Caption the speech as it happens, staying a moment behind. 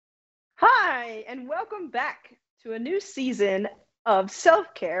Hi, and welcome back to a new season of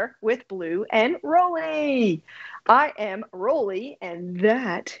Self Care with Blue and Rolly. I am Rolly, and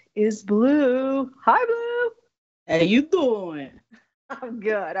that is Blue. Hi, Blue. How you doing? I'm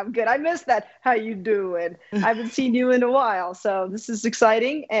good. I'm good. I missed that. How you doing? I haven't seen you in a while, so this is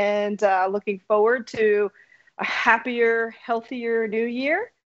exciting, and looking forward to a happier, healthier New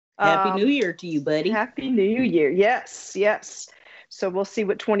Year. Happy New Um, Year to you, buddy. Happy New Year. Yes, yes. So we'll see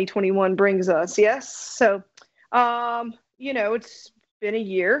what 2021 brings us. Yes. So, it's been a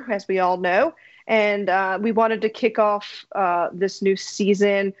year, as we all know, and we wanted to kick off this new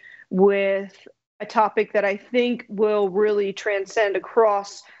season with a topic that I think will really transcend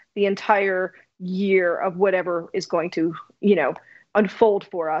across the entire year of whatever is going to, unfold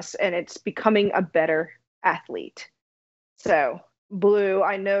for us, and it's becoming a better athlete. So, Blue,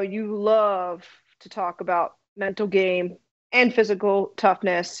 I know you love to talk about mental game and physical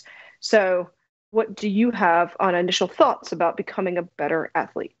toughness. So, what do you have on initial thoughts about becoming a better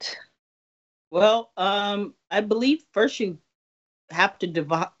athlete? I believe first you have to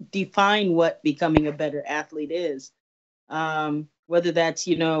define what becoming a better athlete is. Whether that's,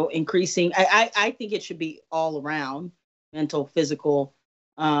 increasing, I think it should be all around mental, physical,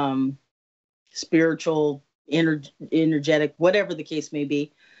 um, spiritual, energetic, whatever the case may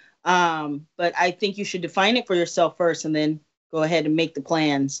be. But I think you should define it for yourself first and then go ahead and make the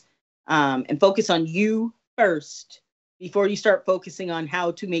plans and focus on you first before you start focusing on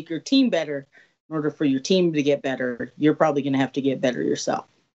how to make your team better. In order for your team to get better, you're probably going to have to get better yourself.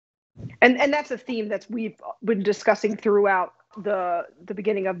 And that's a theme that we've been discussing throughout the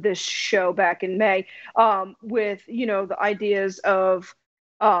beginning of this show back in May, with the ideas of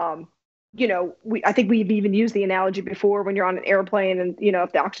I think we've even used the analogy before when you're on an airplane and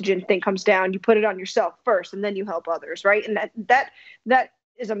if the oxygen thing comes down, you put it on yourself first and then you help others, right? And that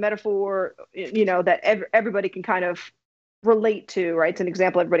is a metaphor that everybody can kind of relate to, right? It's an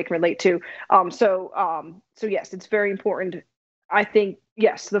example everybody can relate to. So yes, it's very important. I think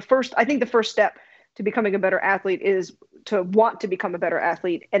yes, I think the first step to becoming a better athlete is to want to become a better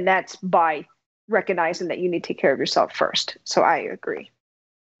athlete, and that's by recognizing that you need to take care of yourself first. So I agree.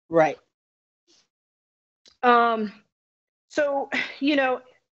 Right. Um, so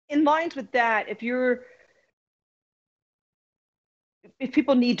in lines with that, if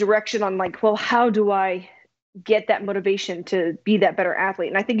people need direction on like, well, how do I get that motivation to be that better athlete?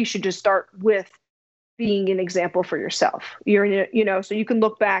 And I think you should just start with being an example for yourself. So you can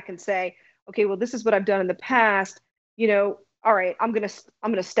look back and say, okay, well, this is what I've done in the past. All right, I'm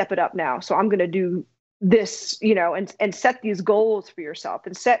gonna step it up now. So I'm gonna do this, and set these goals for yourself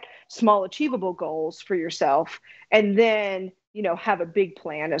and set small achievable goals for yourself, and then have a big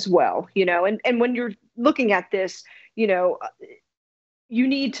plan as well. And when you're looking at this, you know, you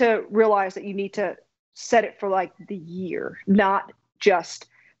need to realize that you need to set it for like the year, not just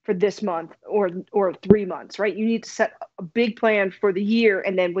for this month or 3 months, right? You need to set a big plan for the year,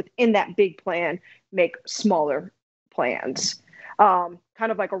 and then within that big plan, make smaller plans, kind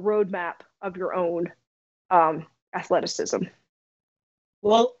of like a roadmap of your own athleticism.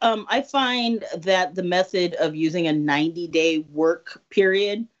 I find that the method of using a 90-day work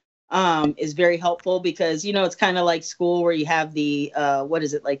period is very helpful because, it's kind of like school where you have the, what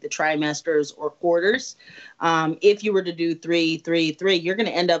is it, like the trimesters or quarters. If you were to do 3, 3, 3, you're going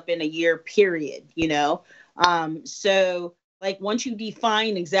to end up in a year period. So like once you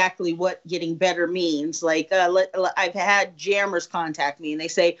define exactly what getting better means, like I've had jammers contact me and they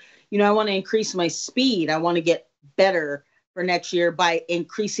say, I want to increase my speed. I want to get better for next year by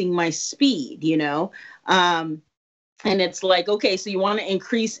increasing my speed. And it's like, okay, so you want to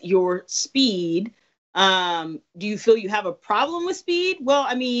increase your speed. Do you feel you have a problem with speed? Well,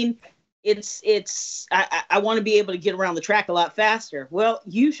 I mean, I want to be able to get around the track a lot faster. Well,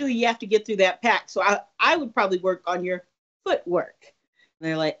 usually you have to get through that pack. So I would probably work on your footwork. And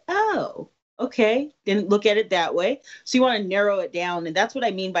they're like, oh, okay. Didn't look at it that way. So you want to narrow it down. And that's what I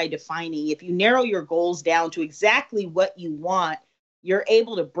mean by defining. If you narrow your goals down to exactly what you want, you're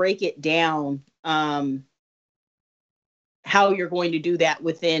able to break it down, how you're going to do that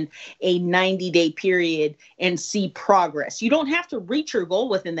within a 90-day period and see progress. You don't have to reach your goal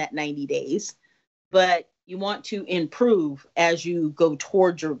within that 90 days, but you want to improve as you go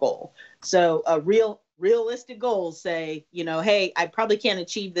towards your goal. So a realistic goals say, hey, I probably can't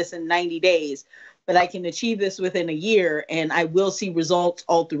achieve this in 90 days, but I can achieve this within a year and I will see results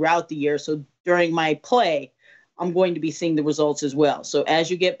all throughout the year. So during my play, I'm going to be seeing the results as well. So as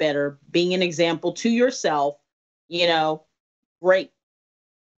you get better, being an example to yourself, great.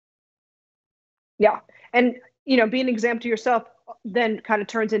 Yeah. And being an example to yourself then kind of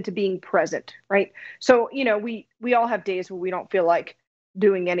turns into being present, right? So, we all have days where we don't feel like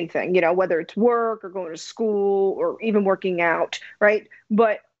doing anything, whether it's work or going to school or even working out, right?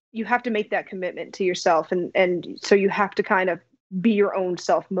 But you have to make that commitment to yourself, and so you have to kind of be your own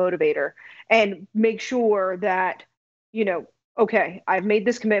self motivator and make sure that, okay, I've made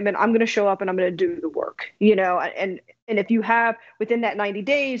this commitment. I'm going to show up and I'm going to do the work, and if you have within that 90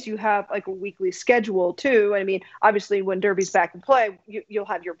 days, you have like a weekly schedule too. I mean, obviously when Derby's back in play, you'll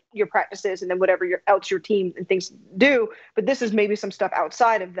have your practices and then whatever else your team and things do. But this is maybe some stuff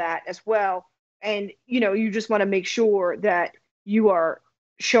outside of that as well. And, you just want to make sure that you are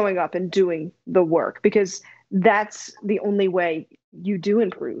showing up and doing the work, because that's the only way you do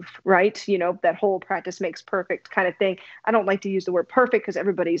improve, right? That whole practice makes perfect kind of thing. I don't like to use the word perfect because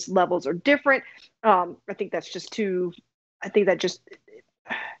everybody's levels are different. I think that's just too, I think that just,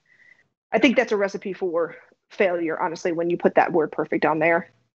 I think that's a recipe for failure, honestly, when you put that word perfect on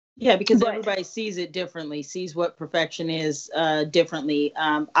there. Yeah, because everybody sees it differently, sees what perfection is differently.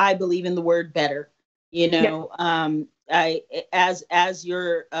 I believe in the word better, as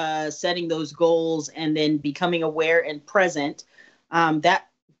you're setting those goals and then becoming aware and present, that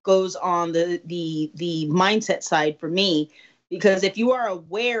goes on the mindset side for me, because if you are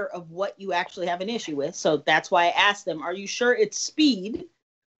aware of what you actually have an issue with, so that's why I asked them, are you sure it's speed?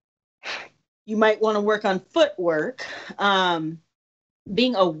 You might want to work on footwork.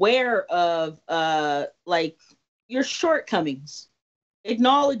 Being aware of like your shortcomings,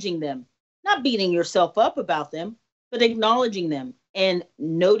 acknowledging them, not beating yourself up about them, but acknowledging them and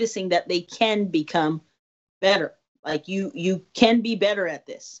noticing that they can become better. Like you can be better at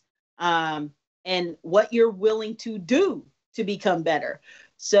this, and what you're willing to do to become better.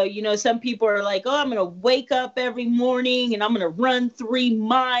 So, some people are like, oh, I'm going to wake up every morning and I'm going to run 3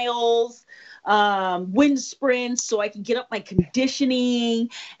 miles, wind sprints so I can get up my conditioning.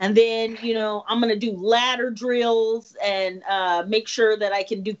 And then, I'm going to do ladder drills and make sure that I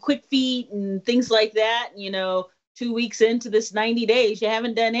can do quick feet and things like that. 2 weeks into this 90 days, you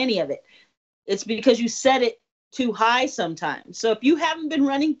haven't done any of it. It's because you set it too high sometimes. So if you haven't been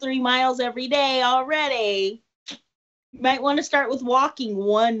running 3 miles every day already, you might want to start with walking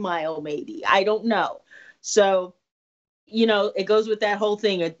 1 mile, maybe. I don't know. So, it goes with that whole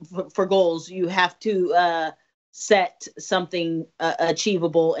thing for goals. You have to set something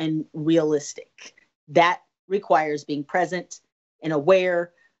achievable and realistic. That requires being present and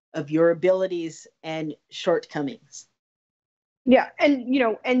aware of your abilities and shortcomings. Yeah. And,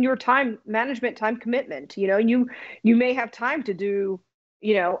 and your time management, time commitment, you may have time to do,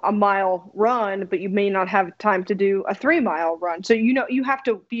 a mile run, but you may not have time to do a 3 mile run. So, you have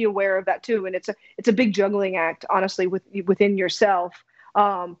to be aware of that too. And it's a big juggling act, honestly, within yourself.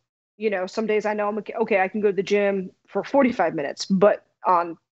 Some days I know I'm okay, I can go to the gym for 45 minutes, but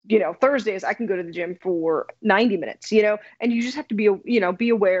on, Thursdays I can go to the gym for 90 minutes, and you just have to be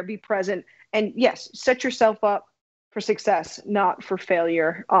aware, be present, and yes, set yourself up for success, not for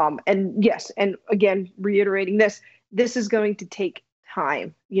failure. And yes, and again, reiterating this is going to take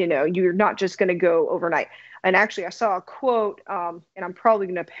time. You're not just going to go overnight. And actually, I saw a quote, and I'm probably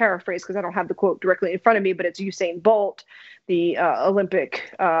going to paraphrase because I don't have the quote directly in front of me, but it's Usain Bolt, the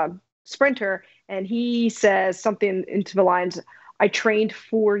Olympic sprinter, and he says something into the lines, "I trained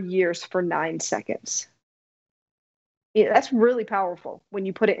 4 years for 9 seconds." That's really powerful when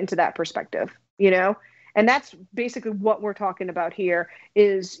you put it into that perspective, And that's basically what we're talking about here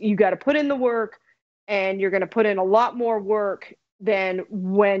is you got to put in the work, and you're going to put in a lot more work than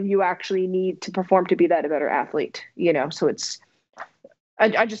when you actually need to perform to be that a better athlete, So it's,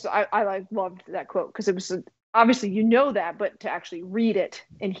 I loved that quote because it was obviously, that, but to actually read it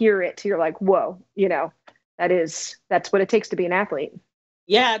and hear it, you're like, whoa, that's what it takes to be an athlete.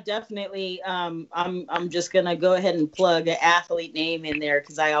 Yeah, definitely. I'm just gonna go ahead and plug an athlete name in there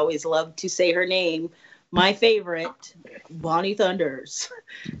because I always love to say her name. My favorite, Bonnie Thunders.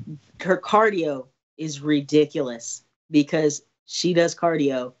 Her cardio is ridiculous because she does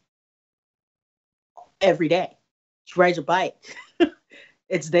cardio every day. She rides a bike.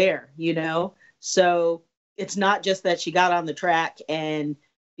 It's there, So it's not just that she got on the track and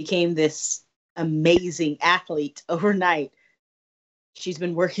became this amazing athlete overnight. She's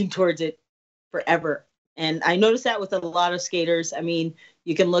been working towards it forever. And I noticed that with a lot of skaters. I mean,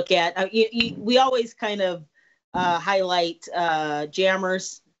 you can look at, we always kind of highlight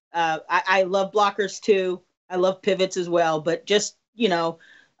jammers. I love blockers too. I love pivots as well. But just,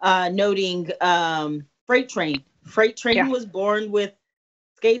 noting Freight Train. Freight Train was born with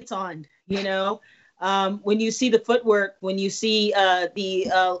skates on, when you see the footwork, when you see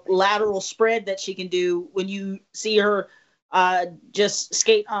the lateral spread that she can do, when you see her just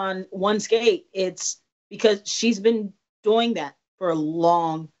skate on one skate. It's because she's been doing that for a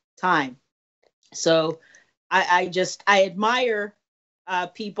long time. So I admire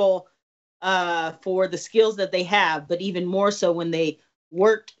people for the skills that they have, but even more so when they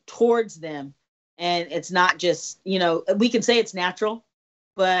work towards them. And it's not just, we can say it's natural,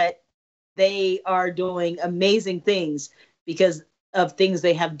 but they are doing amazing things because of things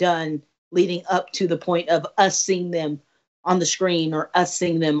they have done leading up to the point of us seeing them on the screen or us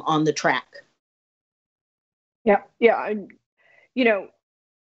seeing them on the track. Yeah. Yeah. And,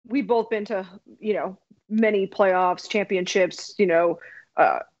 we've both been to, many playoffs, championships,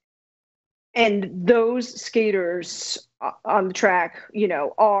 uh, and those skaters on the track,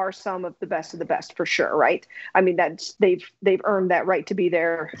 are some of the best for sure, right? I mean, that's they've earned that right to be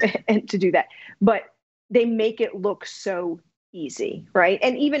there and to do that. But they make it look so easy, right?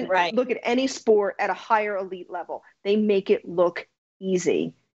 And even Right. look at any sport at a higher elite level, they make it look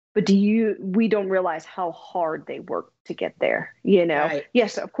easy. But we don't realize how hard they work to get there, Right.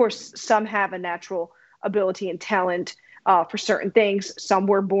 Yes, of course, some have a natural ability and talent for certain things. Some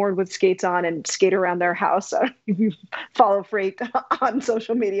were born with skates on and skate around their house. If you follow Freight on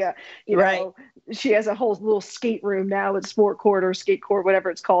social media, Right. she has a whole little skate room now with sport court or skate court,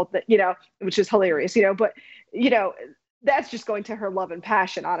 whatever it's called, that, which is hilarious, but, that's just going to her love and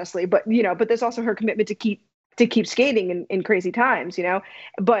passion, honestly. But, but there's also her commitment to keep skating in crazy times,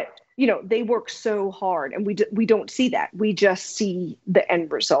 but, they work so hard and we don't see that. We just see the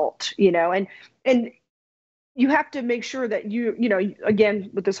end result, and you have to make sure that again,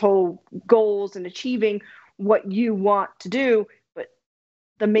 with this whole goals and achieving what you want to do, but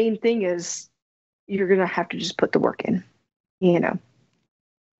the main thing is you're going to have to just put the work in.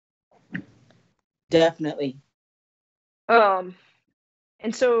 Definitely. And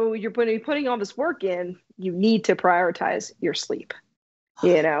so you're putting all this work in, you need to prioritize your sleep,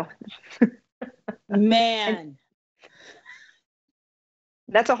 Man. And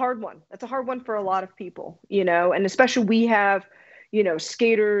that's a hard one. That's a hard one for a lot of people, and especially we have,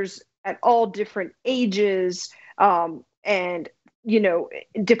 skaters at all different ages, and,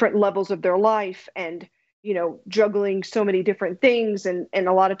 different levels of their life, and, juggling so many different things. And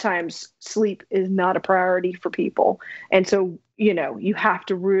a lot of times sleep is not a priority for people. And so, you have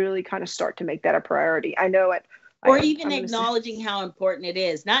to really kind of start to make that a priority. I know it. Or even acknowledging how important it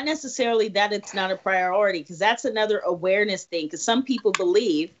is. Not necessarily that it's not a priority, because that's another awareness thing. Because some people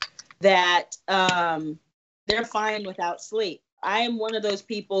believe that they're fine without sleep. I am one of those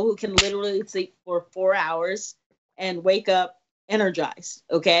people who can literally sleep for 4 hours and wake up energized.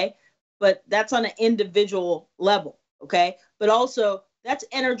 Okay. But that's on an individual level. Okay. But also that's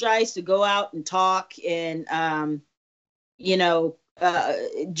energized to go out and talk and,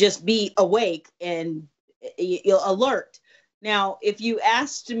 just be awake and alert. Now, if you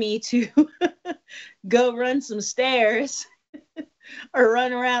asked me to go run some stairs or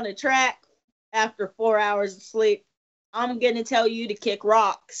run around a track after 4 hours of sleep, I'm going to tell you to kick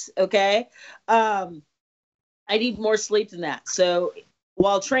rocks. Okay. I need more sleep than that. So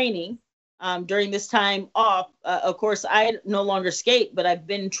while training, during this time off, of course, I no longer skate, but I've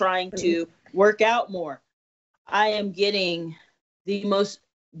been trying to work out more. I am getting the most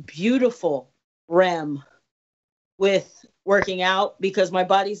beautiful REM with working out, because my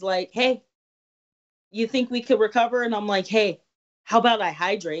body's like, hey, you think we could recover? And I'm like, hey, how about I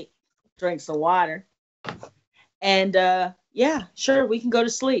hydrate, drink some water, and yeah, sure, we can go to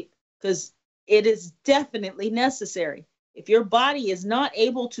sleep, because it is definitely necessary. If your body is not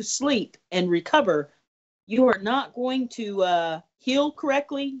able to sleep and recover, you are not going to heal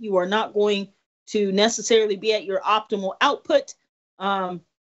correctly. You are not going to necessarily be at your optimal output.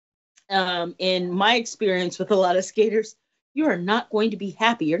 In my experience with a lot of skaters, you are not going to be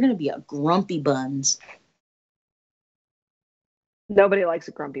happy. You're going to be a grumpy buns. Nobody likes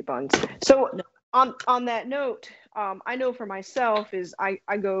a grumpy buns. So on that note, I know for myself is I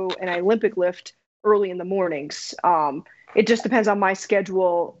go and I Olympic lift early in the mornings. It just depends on my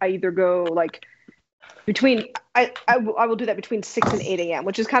schedule. I either go like between I will do that between 6 and 8 a.m.,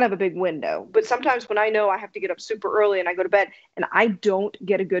 which is kind of a big window. But sometimes when I know I have to get up super early and I go to bed and I don't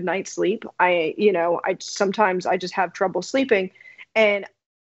get a good night's sleep, I sometimes I just have trouble sleeping, and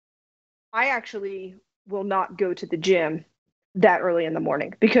I actually will not go to the gym that early in the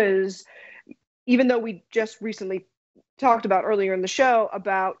morning, because even though we just recently talked about earlier in the show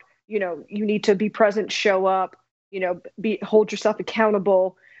about, you need to be present, show up, hold yourself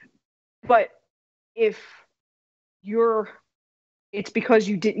accountable. But if you're it's because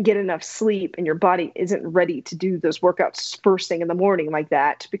you didn't get enough sleep and your body isn't ready to do those workouts first thing in the morning like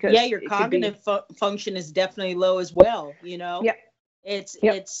that, Yeah, because your it could be. cognitive function is definitely low as well, you know. Yep.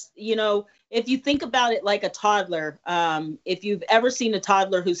 Yep. It's you know, if you think about it like a toddler, if you've ever seen a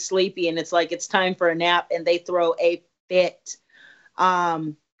toddler who's sleepy and it's like it's time for a nap and they throw a fit,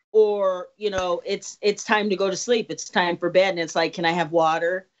 um or you know, it's time to go to sleep, it's time for bed, and it's like, can I have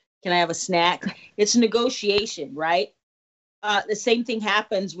water, can I have a snack? It's negotiation, right? The same thing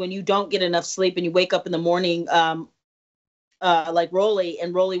happens when you don't get enough sleep and you wake up in the morning, like Rolly,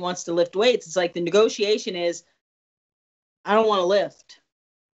 and Rolly wants to lift weights. It's like the negotiation is, I don't want to lift.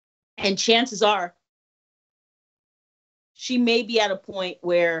 And chances are she may be at a point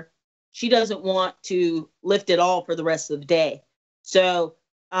where she doesn't want to lift at all for the rest of the day. So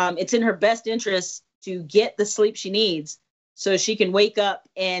it's in her best interest to get the sleep she needs so she can wake up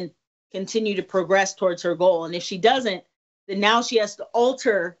and continue to progress towards her goal. And if she doesn't, then now she has to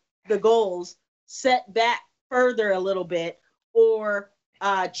alter the goals, set back further a little bit, or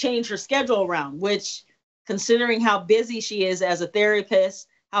change her schedule around, which, considering how busy she is as a therapist,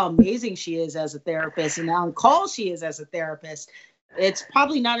 how amazing she is as a therapist, and how on call she is as a therapist, it's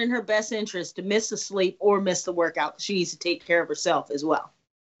probably not in her best interest to miss the sleep or miss the workout. She needs to take care of herself as well.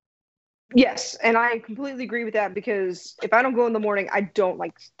 Yes, and I completely agree with that, because if I don't go in the morning, I don't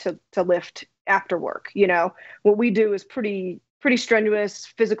like to lift after work. What we do is pretty strenuous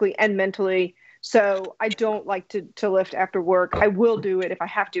physically and mentally. So I don't like to lift after work. I will do it if I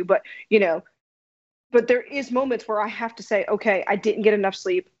have to, but there is moments where I have to say, okay, I didn't get enough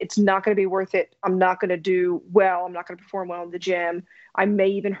sleep. It's not going to be worth it. I'm not going to do well. I'm not going to perform well in the gym. I may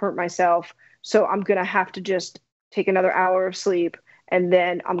even hurt myself. So I'm going to have to just take another hour of sleep, and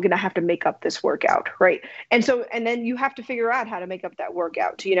then I'm going to have to make up this workout. Right. And then you have to figure out how to make up that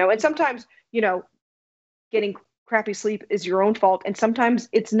workout, and sometimes, getting crappy sleep is your own fault. And sometimes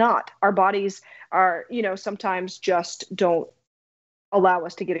it's not. Our bodies are, sometimes just don't allow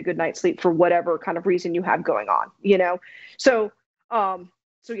us to get a good night's sleep for whatever kind of reason you have going on. So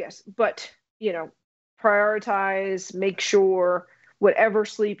so yes, but prioritize, make sure whatever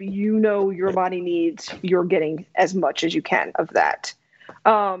sleep your body needs, you're getting as much as you can of that.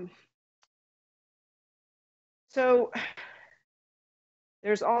 So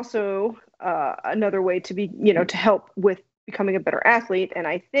there's also another way to be, to help with becoming a better athlete. And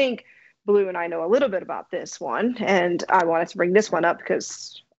I think Blue and I know a little bit about this one, and I wanted to bring this one up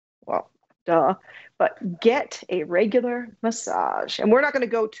because, well, duh, but get a regular massage. And we're not going to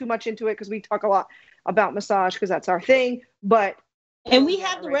go too much into it because we talk a lot about massage because that's our thing, but and we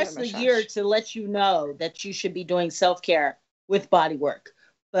have the rest of the year to let you know that you should be doing self-care with Bodywork.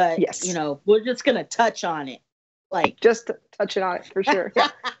 But yes, we're just going to touch on it. Like just touching on it for sure. Yeah,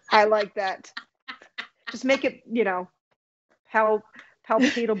 I like that. Just make it,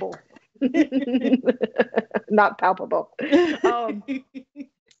 palpable. Not palpable.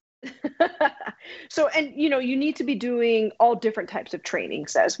 So, and you need to be doing all different types of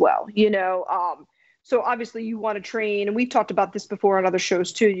trainings as well. So obviously you want to train, and we've talked about this before on other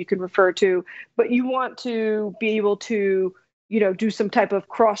shows too, you can refer to, but you want to be able to, do some type of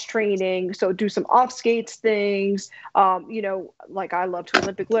cross training. So do some off skates things. Like I love to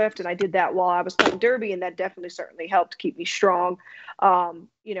Olympic lift, and I did that while I was playing derby, and that definitely certainly helped keep me strong. And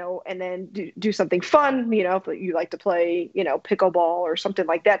then do something fun, if you like to play, pickleball or something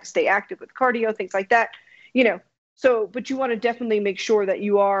like that to stay active with cardio, things like that, So, but you want to definitely make sure that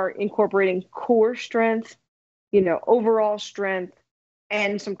you are incorporating core strength, overall strength,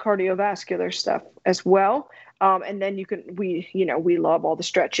 and some cardiovascular stuff as well. And then we love all the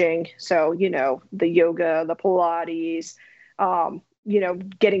stretching. So, the yoga, the Pilates,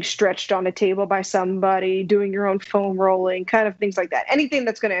 getting stretched on a table by somebody, doing your own foam rolling, kind of things like that. Anything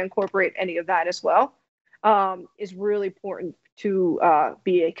that's going to incorporate any of that as well is really important to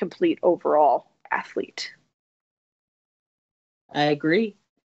be a complete overall athlete. I agree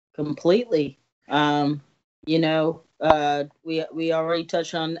completely. We already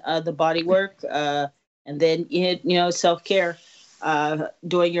touched on the body work, and then self-care,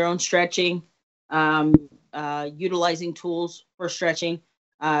 doing your own stretching, utilizing tools for stretching.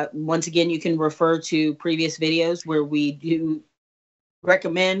 Once again, you can refer to previous videos where we do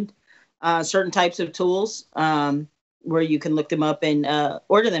recommend certain types of tools, where you can look them up and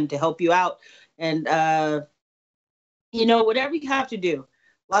order them to help you out. And whatever you have to do.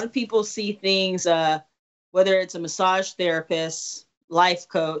 A lot of people see things, whether it's a massage therapist, life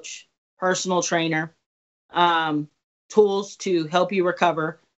coach, personal trainer, tools to help you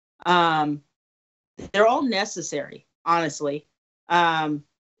recover. They're all necessary, honestly.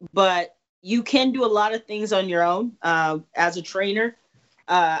 But you can do a lot of things on your own. As a trainer,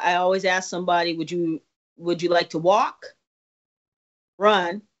 I always ask somebody, would you like to walk,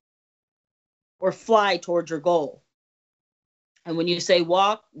 run, or fly towards your goal? And when you say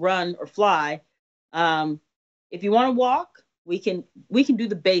walk, run, or fly, um, if you want to walk, we can do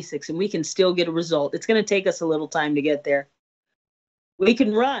the basics and we can still get a result. It's going to take us a little time to get there. We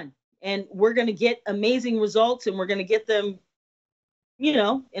can run and we're going to get amazing results, and we're going to get them, in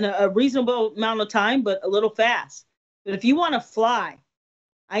a reasonable amount of time, but a little fast. But if you want to fly,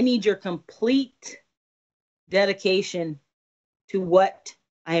 I need your complete dedication to what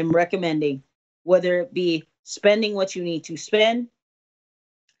I am recommending, whether it be spending what you need to spend,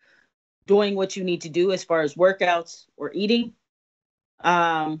 doing what you need to do as far as workouts or eating,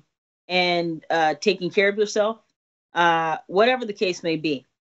 um, and taking care of yourself, whatever the case may be.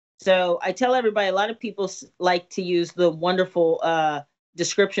 So I tell everybody, a lot of people like to use the wonderful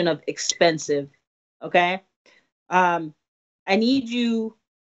description of expensive. Okay. I need you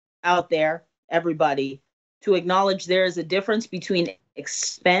out there, everybody, to acknowledge there is a difference between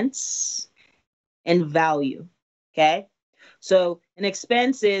expense and value. Okay. So an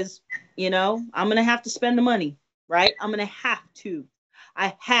expense is, I'm going to have to spend the money, right? I'm going to have to.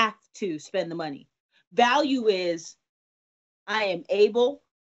 I have to spend the money. Value is I am able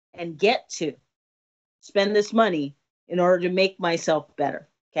and get to spend this money in order to make myself better.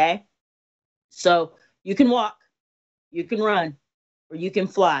 Okay. So you can walk, you can run, or you can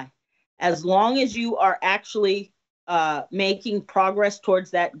fly. As long as you are actually making progress towards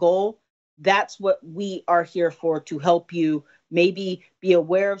that goal, that's what we are here for, to help you maybe be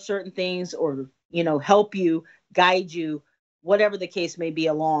aware of certain things, or, help you, guide you, whatever the case may be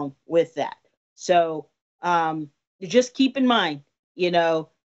along with that. So just keep in mind,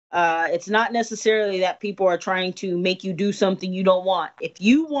 it's not necessarily that people are trying to make you do something you don't want. If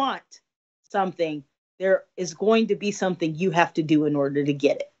you want something, there is going to be something you have to do in order to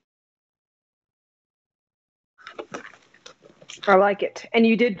get it. I like it. And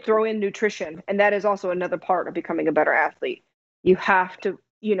you did throw in nutrition, and that is also another part of becoming a better athlete. You have to,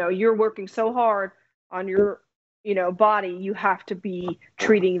 you're working so hard on your, body, you have to be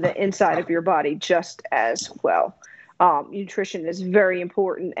treating the inside of your body just as well. Nutrition is very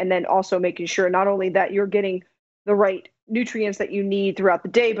important. And then also making sure not only that you're getting the right nutrients that you need throughout the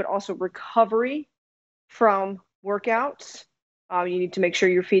day, but also recovery from workouts. You need to make sure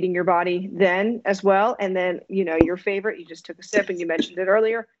you're feeding your body then as well. And then, your favorite, you just took a sip and you mentioned it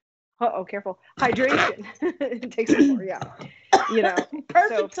earlier. Oh, careful. Hydration. Take some more. Yeah.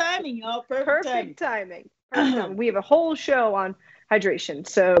 Perfect timing, y'all. Perfect timing. We have a whole show on hydration.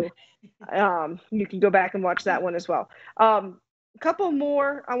 So you can go back and watch that one as well. A couple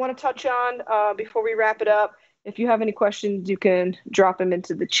more I want to touch on before we wrap it up. If you have any questions, you can drop them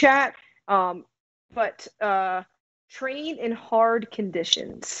into the chat. But train in hard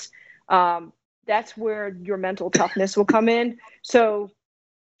conditions. That's where your mental toughness will come in. So,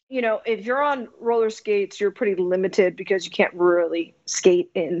 if you're on roller skates, you're pretty limited because you can't really skate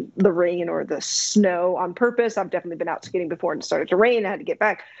in the rain or the snow on purpose. I've definitely been out skating before and it started to rain. I had to get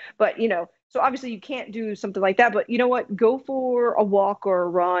back. But, so obviously you can't do something like that. But you know what? Go for a walk or a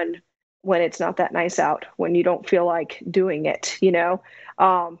run when it's not that nice out, when you don't feel like doing it,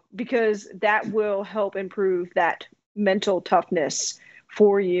 because that will help improve that mental toughness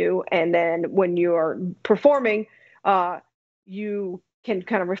for you. And then when you're performing, you can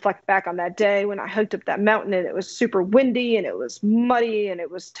kind of reflect back on that day when I hiked up that mountain and it was super windy and it was muddy and it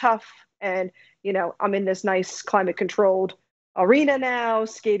was tough. And, I'm in this nice climate controlled arena now,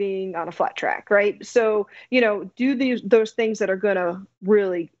 skating on a flat track, right? So, do those things that are going to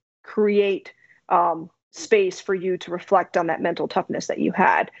really create space for you to reflect on that mental toughness that you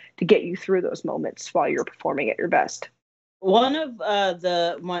had to get you through those moments while you're performing at your best. One of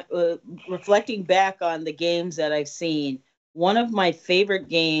reflecting back on the games that I've seen, one of my favorite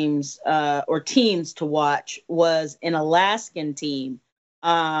games or teams to watch was an Alaskan team.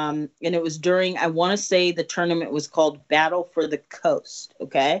 And it was during, I want to say the tournament was called Battle for the Coast,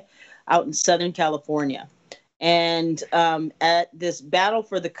 okay, out in Southern California. And at this Battle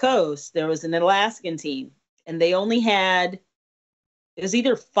for the Coast, there was an Alaskan team, and they only had, it was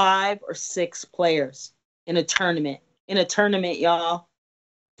either 5 or 6 players in a tournament. In a tournament, y'all.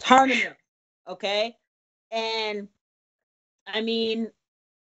 Tournament, okay? And I mean,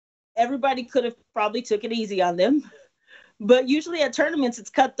 everybody could have probably took it easy on them. But usually at tournaments, it's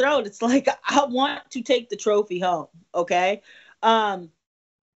cutthroat. It's like, I want to take the trophy home, okay?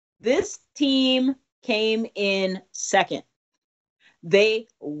 This team came in second. They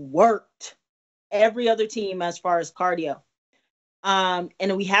worked every other team as far as cardio.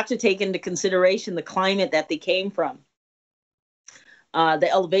 And we have to take into consideration the climate that they came from, the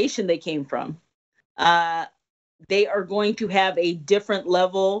elevation they came from. Uh, they are going to have a different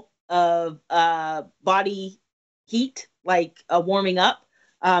level of body heat, like warming up,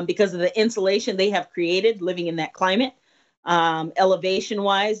 because of the insulation they have created living in that climate. Elevation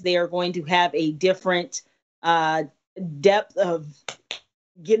wise, they are going to have a different depth of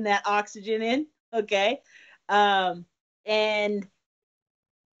getting that oxygen in. Okay. And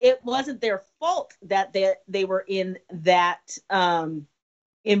it wasn't their fault that they were in that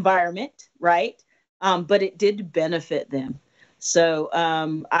environment, right? But it did benefit them. So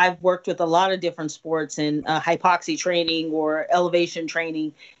I've worked with a lot of different sports, and hypoxia training or elevation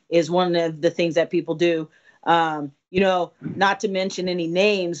training is one of the things that people do. Not to mention any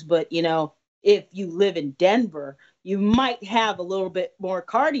names, but if you live in Denver, you might have a little bit more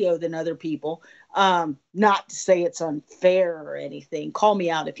cardio than other people. Not to say it's unfair or anything. Call me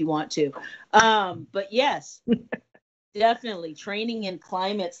out if you want to. But yes, definitely training in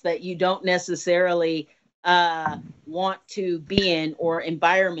climates that you don't necessarily want to be in, or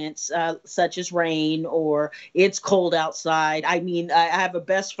environments such as rain, or it's cold outside. I mean, I have a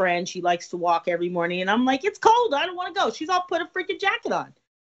best friend. She likes to walk every morning, and I'm like, it's cold. I don't want to go. She's all, put a freaking jacket on.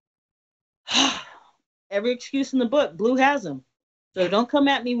 Every excuse in the book, Blue has them. So don't come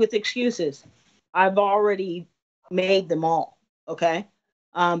at me with excuses. I've already made them all. Okay.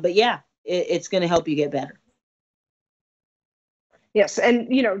 But yeah, it's going to help you get better. Yes. And,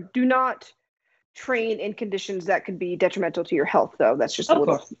 do not train in conditions that could be detrimental to your health, though. That's just a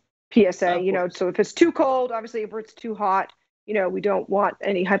little PSA, so if it's too cold, obviously, if it's too hot, we don't want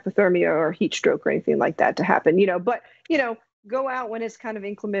any hypothermia or heat stroke or anything like that to happen, but, go out when it's kind of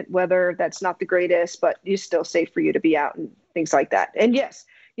inclement weather. That's not the greatest, but it's still safe for you to be out and things like that. And yes,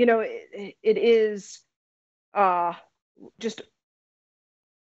 it is just,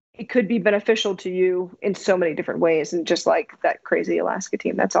 it could be beneficial to you in so many different ways. And just like that crazy Alaska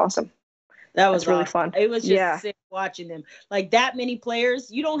team, that's awesome. That was really awesome. fun. It was just sick watching them. Like, that many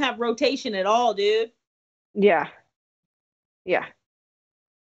players, you don't have rotation at all, dude. Yeah. Yeah.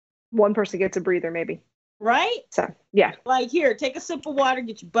 One person gets a breather, maybe. Right? So, yeah. Like, here, take a sip of water,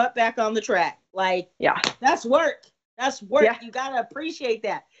 get your butt back on the track. Like, yeah, that's work. That's work. Yeah. You gotta appreciate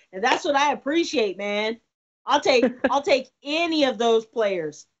that. And that's what I appreciate, man. I'll take any of those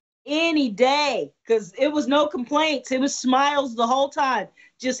players any day, because it was no complaints. It was smiles the whole time.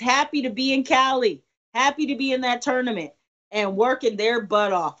 Just happy to be in Cali, happy to be in that tournament and working their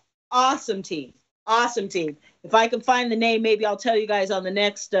butt off. Awesome team. Awesome team. If I can find the name, maybe I'll tell you guys on the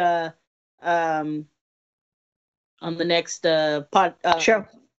next show. Podcast.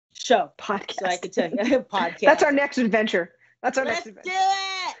 So I could tell you podcast. That's our next adventure. Let's do it.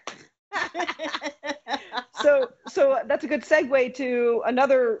 So that's a good segue to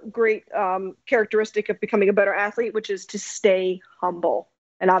another great characteristic of becoming a better athlete, which is to stay humble.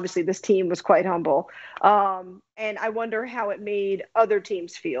 And obviously this team was quite humble. And I wonder how it made other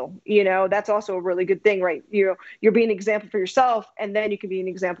teams feel. That's also a really good thing, right? You're being an example for yourself, and then you can be an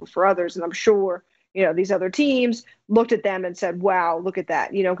example for others. And I'm sure, these other teams looked at them and said, wow, look at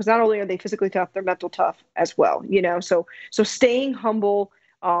that, because not only are they physically tough, they're mental tough as well, so staying humble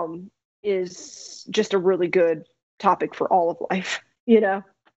is just a really good topic for all of life,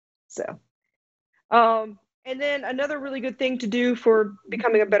 so. And then another really good thing to do for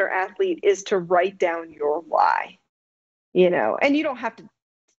becoming a better athlete is to write down your why, and you don't have to,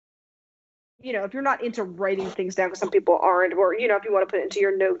 if you're not into writing things down, because some people aren't, or, if you want to put it into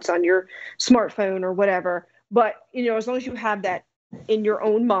your notes on your smartphone or whatever, but, as long as you have that in your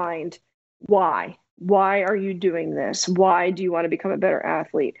own mind, why are you doing this? Why do you want to become a better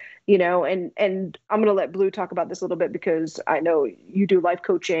athlete? And I'm going to let Blue talk about this a little bit, because I know you do life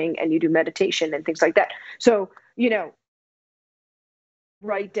coaching and you do meditation and things like that. So,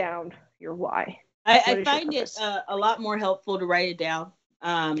 write down your why. I find it a lot more helpful to write it down.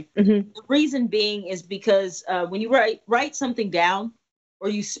 The reason being is because when you write something down, or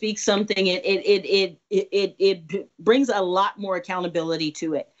you speak something, it brings a lot more accountability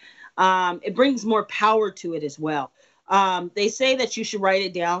to it. It brings more power to it as well. They say that you should write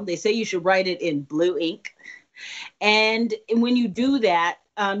it down. They say you should write it in blue ink. And when you do that,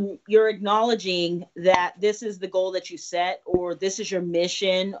 you're acknowledging that this is the goal that you set, or this is your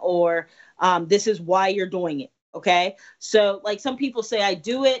mission, or this is why you're doing it. Okay. So, like, some people say, I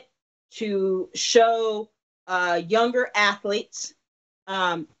do it to show younger athletes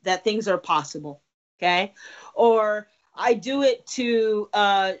that things are possible. Okay. Or I do it to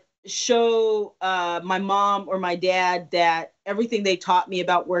show my mom or my dad that everything they taught me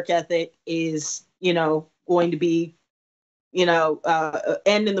about work ethic is, going to be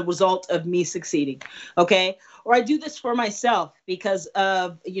end in the result of me succeeding. Okay. Or I do this for myself because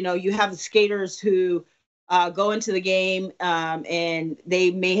of, you have skaters who go into the game and they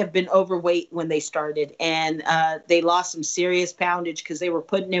may have been overweight when they started, and they lost some serious poundage because they were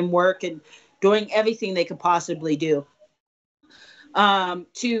putting in work and doing everything they could possibly do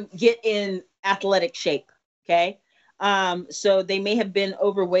to get in athletic shape. Okay. So they may have been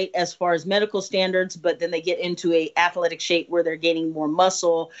overweight as far as medical standards, but then they get into a athletic shape where they're gaining more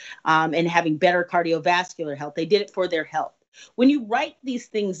muscle and having better cardiovascular health. They did it for their health. When you write these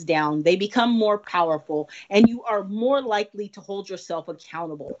things down, they become more powerful, and you are more likely to hold yourself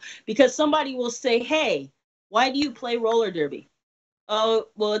accountable, because somebody will say, hey, why do you play roller derby? Oh,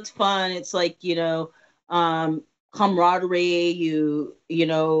 well, it's fun. It's like, camaraderie. You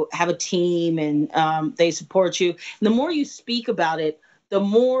have a team, and they support you. And the more you speak about it, the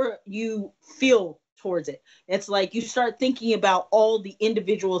more you feel towards it. It's like you start thinking about all the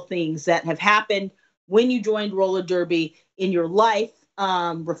individual things that have happened when you joined roller derby in your life,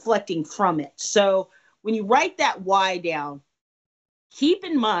 reflecting from it. So when you write that why down, keep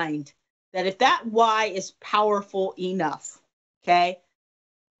in mind that if that why is powerful enough, okay,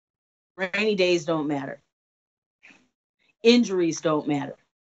 rainy days don't matter. Injuries don't matter.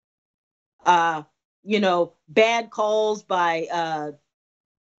 Bad calls by,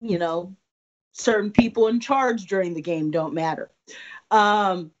 certain people in charge during the game don't matter.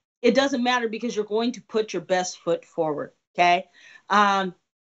 It doesn't matter because you're going to put your best foot forward. Okay. And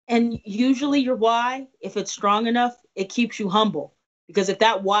usually your why, if it's strong enough, it keeps you humble, because if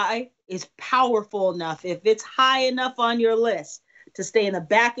that why is powerful enough, if it's high enough on your list to stay in the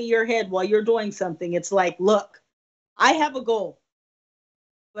back of your head while you're doing something, it's like, look, I have a goal,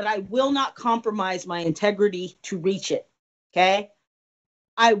 but I will not compromise my integrity to reach it. Okay.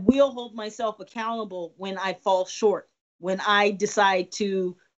 I will hold myself accountable when I fall short, when I decide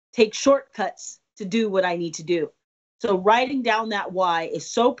to take shortcuts to do what I need to do. So writing down that why is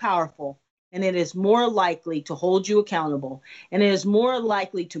so powerful, and it is more likely to hold you accountable, and it is more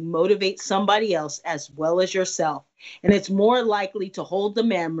likely to motivate somebody else as well as yourself. And it's more likely to hold the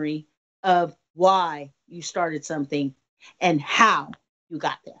memory of why you started something and how you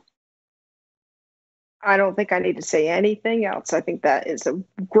got there. I don't think I need to say anything else. I think that is a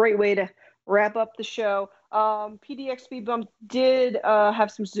great way to wrap up the show. PDX Bump did have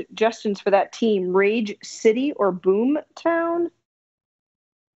some suggestions for that team: Rage City or Boom Town.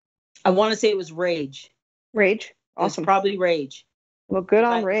 I want to say it was Rage. Rage. Awesome. It was probably Rage. Well, good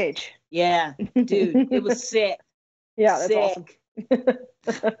on Rage. Yeah, dude, it was sick. Yeah, that's awesome.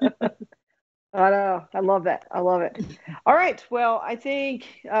 I know. I love that. I love it. All right. Well, I think,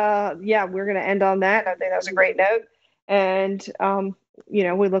 we're going to end on that. I think that was a great note. And,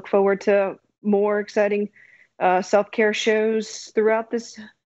 we look forward to more exciting self-care shows throughout this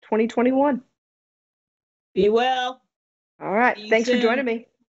 2021. Be well. All right. Thanks for joining me.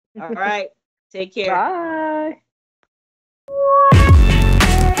 All right. Take care. Bye.